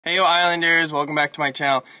Hey yo Islanders, welcome back to my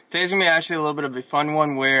channel. Today's going to be actually a little bit of a fun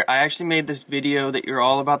one where I actually made this video that you're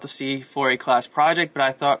all about to see for a class project, but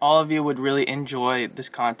I thought all of you would really enjoy this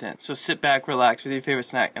content. So sit back, relax with your favorite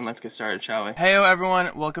snack, and let's get started, shall we? Hey yo everyone,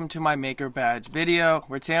 welcome to my maker badge video,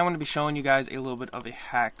 where today I'm going to be showing you guys a little bit of a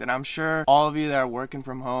hack that I'm sure all of you that are working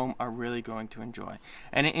from home are really going to enjoy.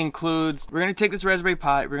 And it includes, we're going to take this Raspberry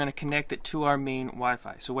Pi, we're going to connect it to our main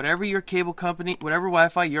Wi-Fi. So whatever your cable company, whatever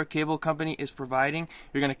Wi-Fi your cable company is providing,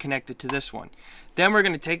 you're going to connect it to this one. Then we're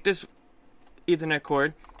going to take this Ethernet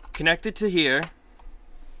cord, connect it to here,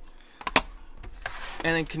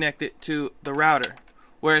 and then connect it to the router,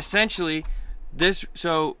 where essentially this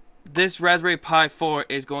Raspberry Pi 4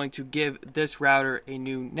 is going to give this router a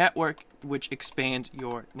new network, which expands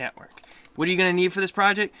your network. What are you going to need for this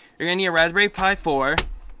project? You're going to need a Raspberry Pi 4,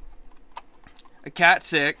 a Cat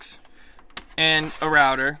 6, and a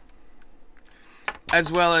router, as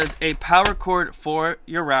well as a power cord for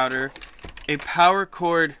your router, a power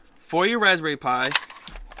cord for your Raspberry Pi,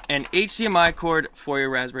 an HDMI cord for your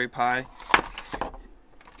Raspberry Pi,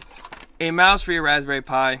 a mouse for your Raspberry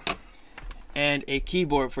Pi, and a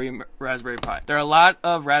keyboard for your Raspberry Pi. There are a lot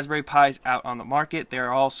of Raspberry Pis out on the market. There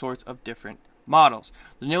are all sorts of different models.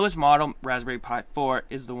 The newest model, Raspberry Pi 4,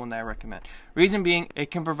 is the one that I recommend. Reason being, it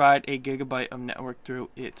can provide a gigabyte of network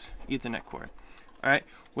through its Ethernet cord. Alright,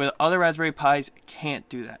 where other Raspberry Pis can't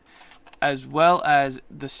do that. As well as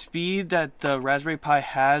the speed that the Raspberry Pi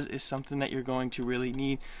has is something that you're going to really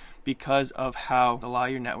need because of how a lot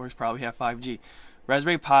of your networks probably have 5G.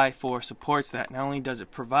 Raspberry Pi 4 supports that. Not only does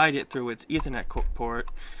it provide it through its Ethernet port,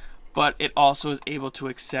 but it also is able to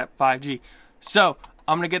accept 5G. So,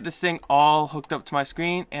 I'm going to get this thing all hooked up to my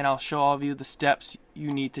screen, and I'll show all of you the steps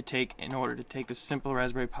you need to take in order to take this simple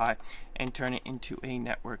Raspberry Pi and turn it into a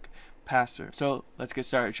network pass-through. So let's get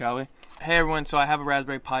started, shall we? Hey everyone, so I have a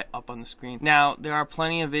Raspberry Pi up on the screen. Now, there are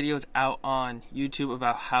plenty of videos out on YouTube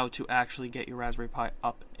about how to actually get your Raspberry Pi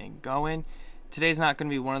up and going. Today's not going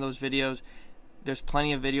to be one of those videos. There's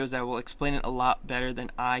plenty of videos that will explain it a lot better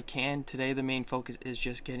than I can. Today the main focus is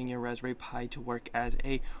just getting your Raspberry Pi to work as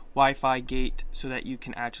a Wi-Fi gate so that you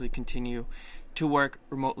can actually continue to work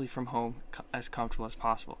remotely from home as comfortable as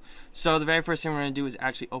possible. So the very first thing we're going to do is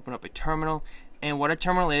actually open up a terminal. And what a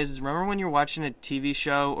terminal is remember when you're watching a TV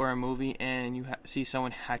show or a movie and you see someone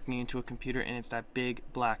hacking into a computer and it's that big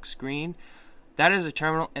black screen? That is a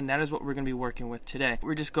terminal, and that is what we're going to be working with today.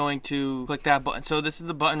 We're just going to click that button. So this is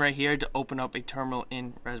the button right here to open up a terminal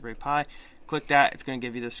in Raspberry Pi. Click that, it's going to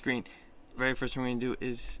give you the screen. The very first thing we're going to do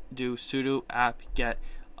is do sudo apt-get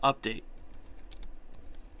update.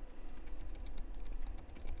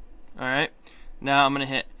 Alright, now I'm going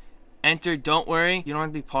to hit enter. Don't worry, you don't have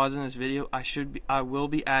to be pausing this video. I will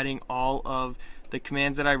be adding all of the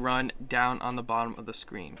commands that I run down on the bottom of the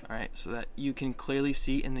screen, alright, so that you can clearly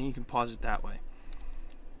see, and then you can pause it that way.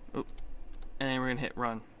 Oop. And then we're going to hit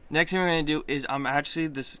run. Next thing we're going to do is,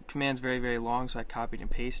 this command's very, very long, so I copied and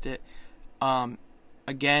pasted it.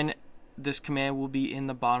 Again, this command will be in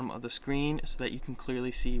the bottom of the screen so that you can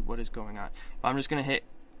clearly see what is going on. But I'm just going to hit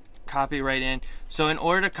copy right in. So in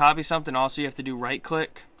order to copy something, also you have to do right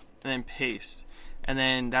click and then paste, and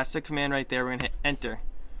then that's the command right there. We're gonna hit enter,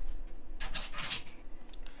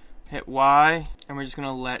 hit Y, and we're just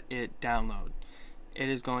gonna let it download. It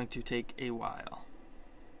is going to take a while,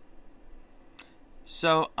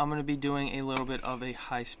 so I'm gonna be doing a little bit of a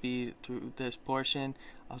high speed through this portion.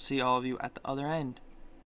 I'll see all of you at the other end.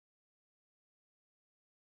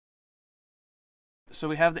 So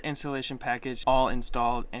we have the installation package all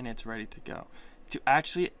installed and it's ready to go. To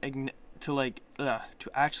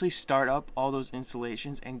actually start up all those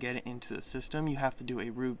installations and get it into the system, you have to do a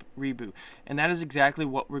reboot, and that is exactly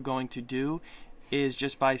what we're going to do. Is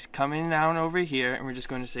just by coming down over here, and we're just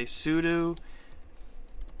going to say sudo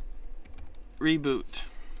reboot.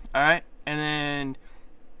 Alright, and then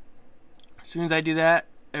as soon as I do that,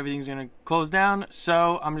 everything's going to close down.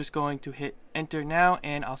 So I'm just going to hit enter now,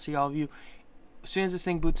 and I'll see all of you as soon as this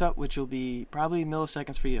thing boots up, which will be probably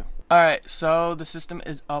milliseconds for you. Alright, so the system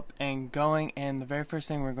is up and going, and the very first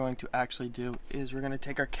thing we're going to actually do is we're going to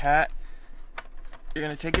take our you're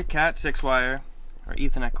going to take your Cat 6 wire, or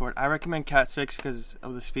Ethernet cord. I recommend Cat 6 because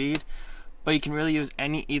of the speed, but you can really use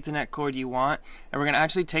any Ethernet cord you want. And we're going to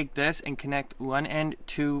actually take this and connect one end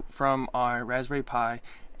from our Raspberry Pi,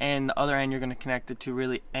 and the other end you're going to connect it to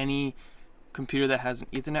really any computer that has an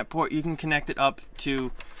Ethernet port. You can connect it up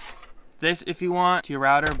to this if you want, to your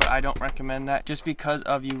router, but I don't recommend that just because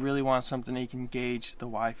of you really want something that you can gauge the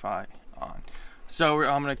Wi-Fi on. So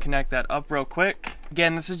I'm going to connect that up real quick.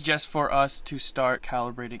 Again, this is just for us to start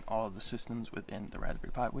calibrating all of the systems within the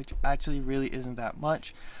Raspberry Pi, which actually really isn't that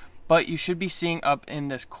much. but you should be seeing up in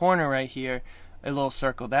this corner right here a little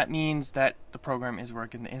circle. That means that the program is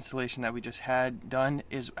working. The installation that we just had done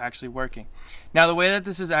is actually working. Now the way that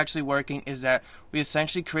this is actually working is that we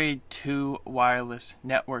essentially created two wireless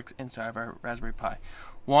networks inside of our Raspberry Pi.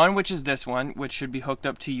 One, which is this one, which should be hooked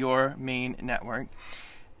up to your main network,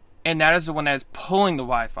 and that is the one that is pulling the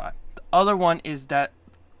Wi-Fi. The other one is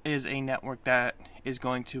a network that is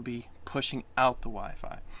going to be pushing out the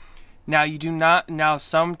Wi-Fi. Now you do not, now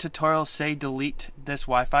some tutorials say delete this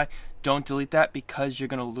Wi-Fi. Don't delete that because you're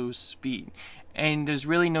going to lose speed. And there's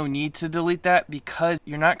really no need to delete that because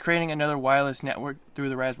you're not creating another wireless network through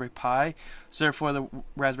the Raspberry Pi. So therefore the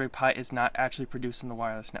Raspberry Pi is not actually producing the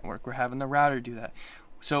wireless network. We're having the router do that.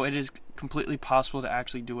 So it is completely possible to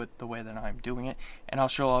actually do it the way that I'm doing it. And I'll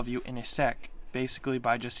show all of you in a sec. Basically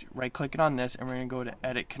by just right clicking on this, and we're going to go to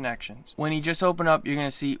edit connections. When you just open up, you're going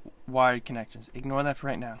to see wired connections. Ignore that for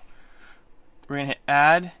right now. We're going to hit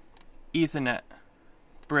add Ethernet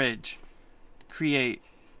bridge, create.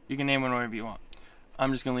 You can name it whatever you want.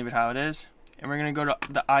 I'm just going to leave it how it is. And we're going to go to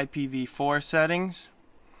the IPv4 settings,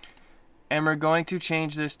 and we're going to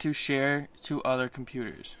change this to share to other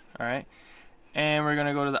computers. Alright, and we're going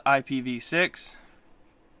to go to the IPv6,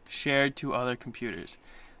 shared to other computers.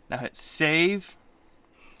 Now hit save,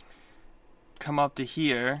 come up to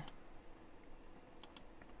here,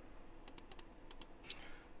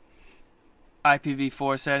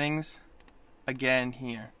 IPv4 settings, again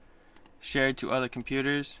here, shared to other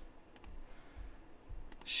computers,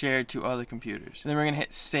 shared to other computers. And then we're going to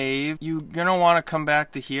hit save. You're going to want to come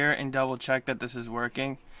back to here and double check that this is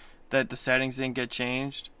working, that the settings didn't get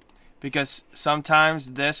changed, because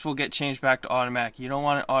sometimes this will get changed back to automatic. You don't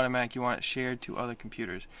want it automatic, you want it shared to other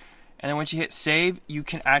computers. And then once you hit save, you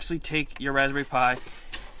can actually take your Raspberry Pi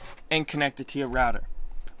and connect it to your router.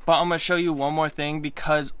 But I'm going to show you one more thing,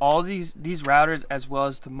 because all these routers as well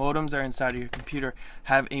as the modems that are inside of your computer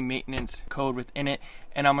have a maintenance code within it,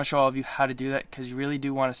 and I'm going to show all of you how to do that, because you really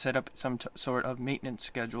do want to set up some sort of maintenance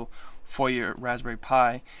schedule for your Raspberry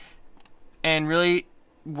Pi. And really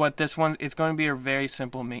what this one, it's going to be a very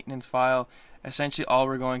simple maintenance file. Essentially all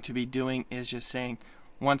we're going to be doing is just saying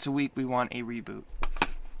once a week we want a reboot.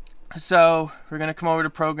 So we're going to come over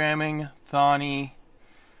to programming, Thani,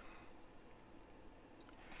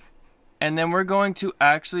 and then we're going to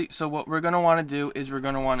actually, so what we're going to want to do is we're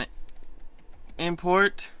going to want to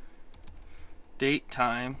import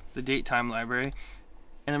datetime, the datetime library,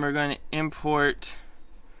 and then we're going to import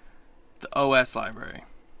the OS library.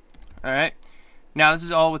 Alright, now this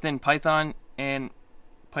is all within Python, and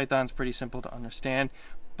Python's pretty simple to understand,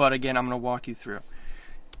 but again I'm going to walk you through.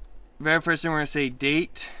 Very first thing we're going to say day,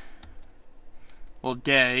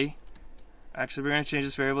 actually we're going to change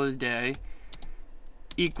this variable to day,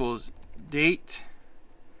 equals date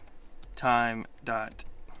time dot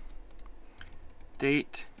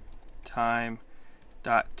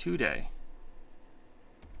today.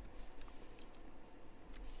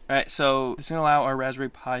 Alright, so this is going to allow our Raspberry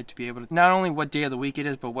Pi to be able to not only what day of the week it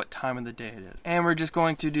is, but what time of the day it is. And we're just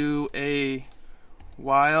going to do a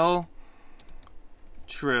while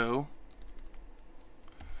true,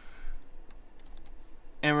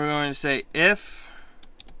 and we're going to say if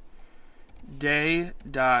day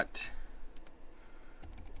dot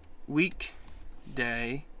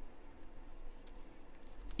weekday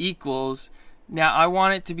equals, now I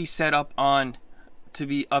want it to be set up on to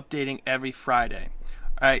be updating every Friday.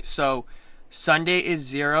 Alright, so Sunday is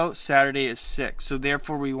 0, Saturday is 6, so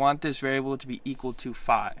therefore we want this variable to be equal to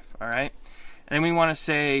 5. Alright, and then we want to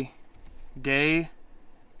say day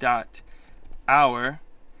dot hour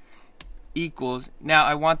equals, now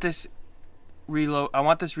I want this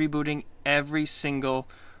rebooting every single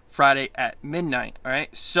Friday at midnight.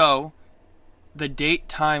 Alright, so the date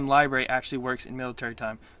time library actually works in military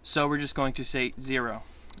time, so we're just going to say 0.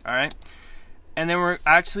 Alright, and then we're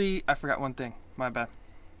actually, I forgot one thing, my bad.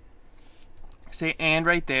 Say and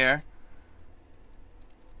right there,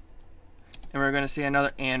 and we're going to say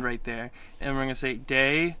another and right there, and we're going to say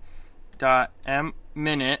day dot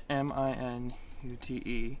minute,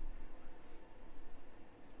 minute,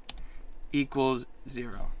 equals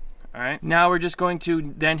 0. Alright, now we're just going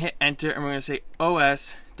to then hit enter, and we're going to say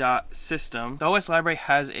os.system. The OS library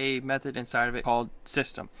has a method inside of it called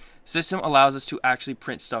system. System allows us to actually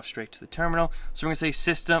print stuff straight to the terminal. So we're going to say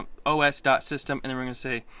system os.system, and then we're going to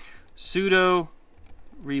say sudo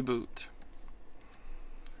reboot.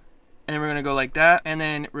 And then we're going to go like that, and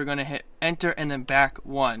then we're going to hit enter, and then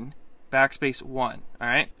backspace 1.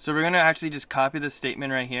 Alright, so we're going to actually just copy this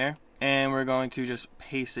statement right here, and we're going to just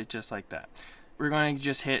paste it just like that. We're going to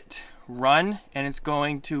just hit run, and it's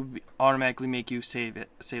going to automatically make you save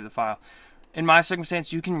the file. in my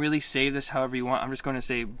circumstance, you can really save this however you want. I'm just going to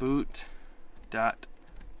say boot.py.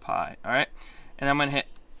 Alright, and I'm going to hit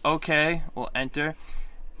OK. We'll enter.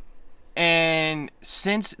 And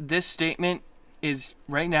since this statement is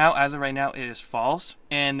right now, as of right now, it is false,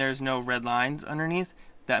 and there's no red lines underneath,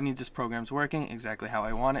 that means this program's working exactly how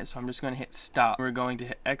I want it. So I'm just going to hit stop. We're going to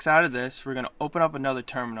hit X out of this. We're going to open up another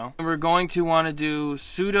terminal, and we're going to want to do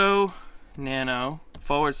sudo nano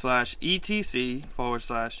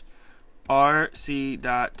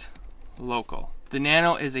 /etc/rc.local. The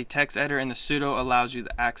nano is a text editor, and the sudo allows you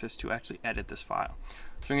the access to actually edit this file.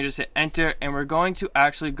 So we're going to just hit enter, and we're going to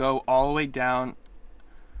actually go all the way down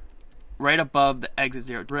right above the exit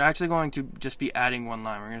 0. We're actually going to just be adding one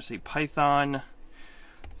line. We're going to say Python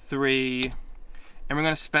 3, and we're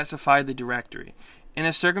going to specify the directory. In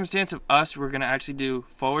the circumstance of us, we're going to actually do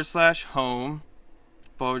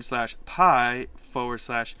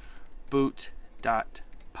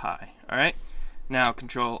 /home/pi/boot.py. Alright, now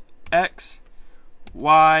Control X,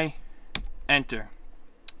 Y, enter.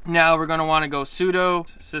 Now we're going to want to go sudo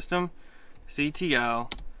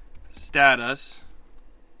systemctl status,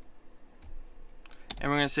 and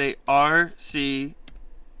we're going to say rc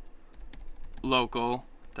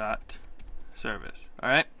local.service.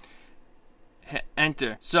 Alright, hit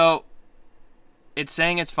enter. So it's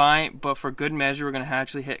saying it's fine, but for good measure, we're going to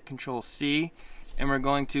actually hit Control C, and we're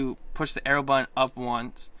going to push the arrow button up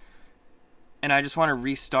once. And I just want to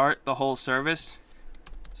restart the whole service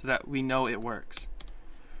so that we know it works.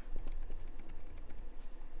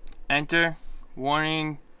 Enter.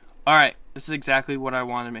 Warning. Alright, this is exactly what I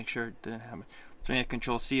wanted to make sure it didn't happen. So we hit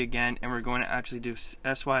Control C again, and we're going to actually do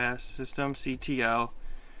sys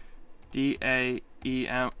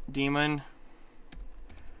systemctl daemon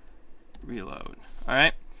reload.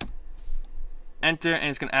 Alright, enter, and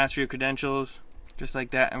it's going to ask for your credentials just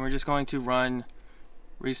like that, and we're just going to run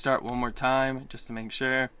restart one more time just to make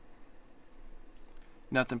sure.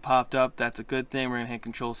 Nothing popped up. That's a good thing. We're going to hit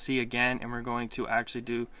Control C again, and we're going to actually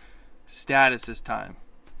do status this time.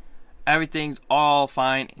 Everything's all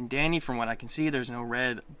fine and dandy from what I can see. There's no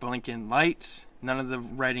red blinking lights. None of the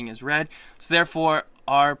writing is red. So therefore,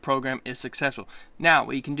 our program is successful. Now,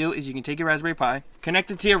 what you can do is you can take your Raspberry Pi,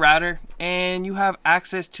 connect it to your router, and you have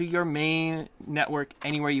access to your main network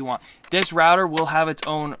anywhere you want. This router will have its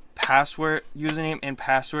own password, username and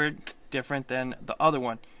password different than the other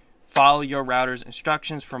one. Follow your router's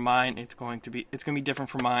instructions. For mine, it's going to be different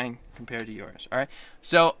for mine compared to yours. All right.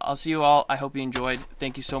 So I'll see you all. I hope you enjoyed.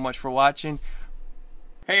 Thank you so much for watching.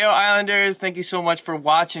 Hey yo Islanders, thank you so much for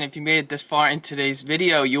watching. If you made it this far in today's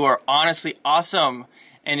video, you are honestly awesome.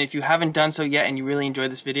 And if you haven't done so yet and you really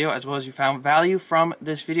enjoyed this video, as well as you found value from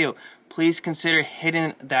this video, please consider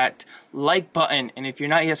hitting that like button. And if you're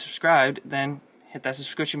not yet subscribed, then hit that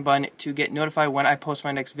subscription button to get notified when I post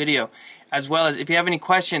my next video. As well as if you have any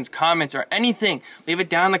questions, comments, or anything, leave it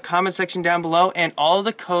down in the comment section down below, and all of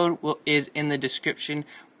the code is in the description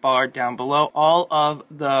bar down below. All of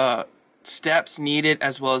the steps needed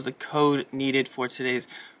as well as the code needed for today's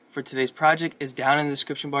project is down in the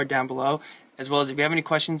description bar down below. As well as if you have any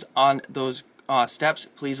questions on those steps,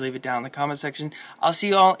 please leave it down in the comment section. I'll see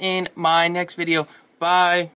you all in my next video. Bye.